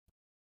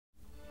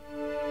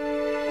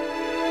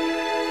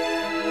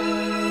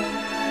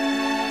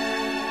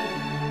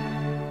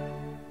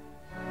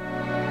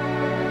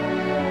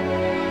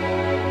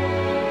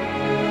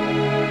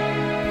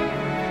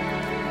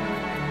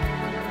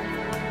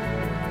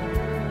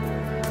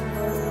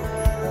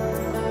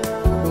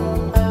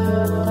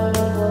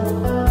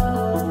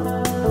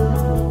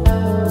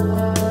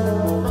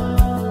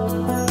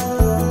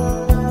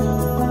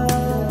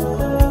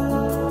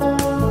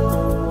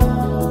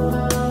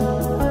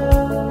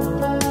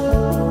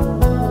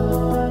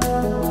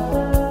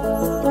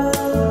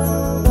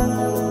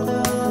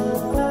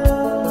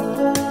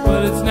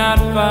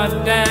far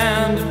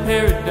down to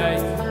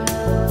paradise,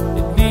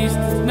 at least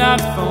it's not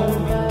for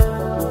me.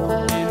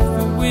 And if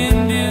the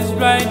wind is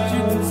right,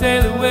 you can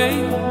sail away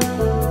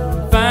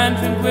and find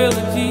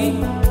tranquility.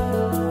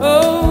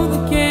 Oh,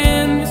 the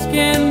canvas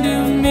can do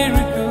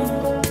miracles,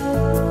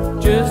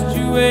 just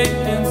you wait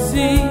and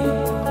see.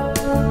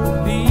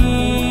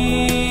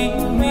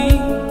 Believe me,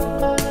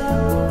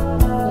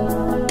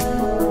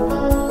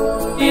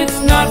 it's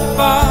not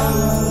far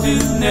to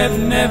Never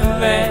Never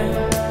Land,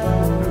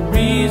 no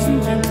reason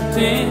to pretend.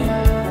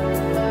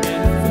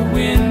 And if the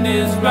wind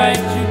is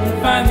right, you can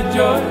find the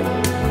joy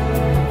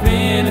of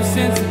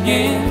innocence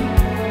again.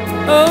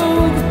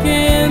 Oh, the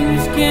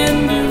canvas can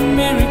do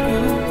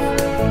miracles,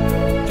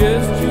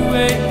 just you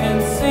wait and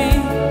see.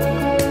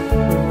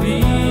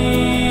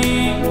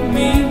 Believe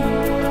me.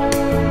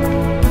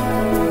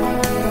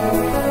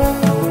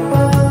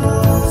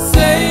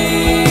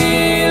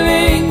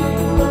 Sailing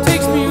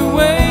takes me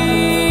away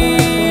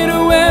to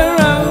where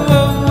I've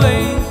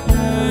always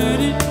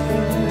heard it.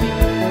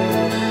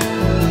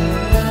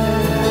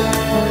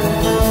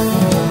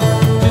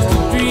 Just a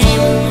dream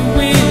of the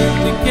wind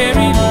that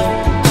carried me.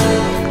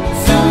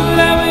 Soon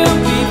I will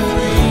be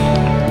free.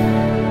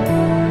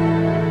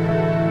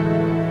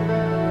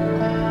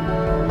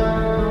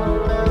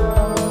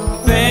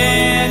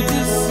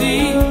 Fantasy,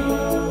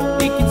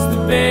 it gets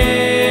the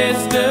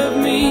best of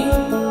me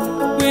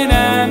when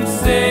I'm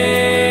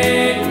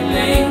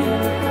sailing,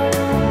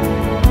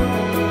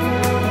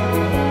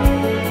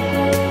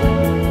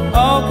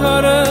 all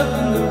caught up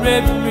in the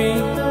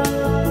reverie.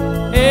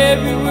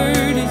 Every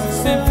word is a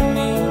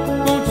symphony,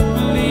 won't you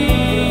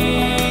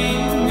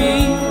believe me?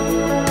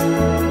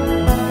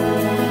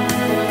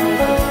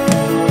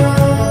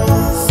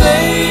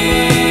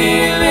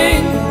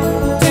 Sailing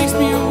takes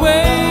me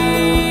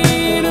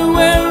away to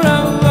where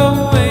I've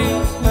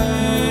always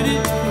heard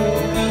it.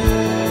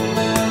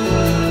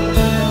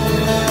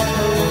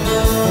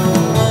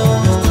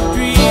 Just a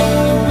dream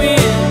of the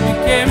wind to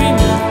carry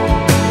me.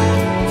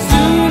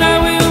 Soon I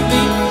will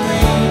be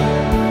free.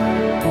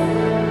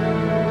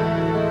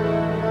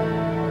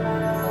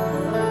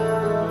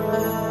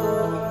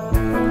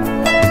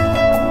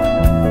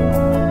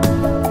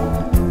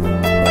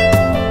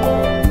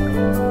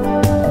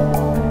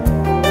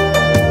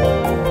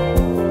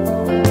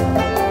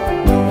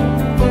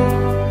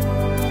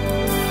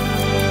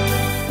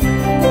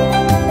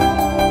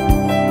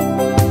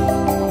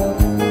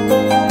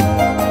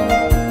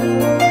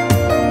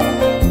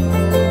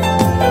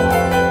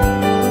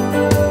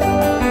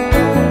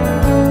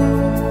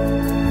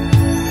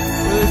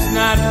 Well, it's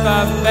not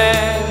far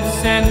back to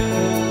Santa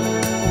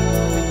Cruz,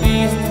 at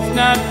least it's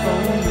not for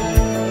me.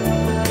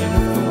 And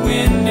if the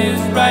wind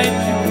is right,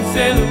 you can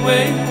sail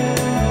away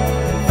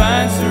and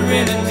find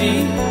serenity.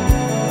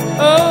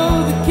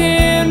 Oh, the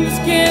canvas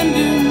can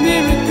do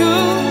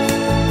miracles,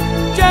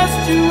 just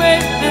you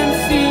wait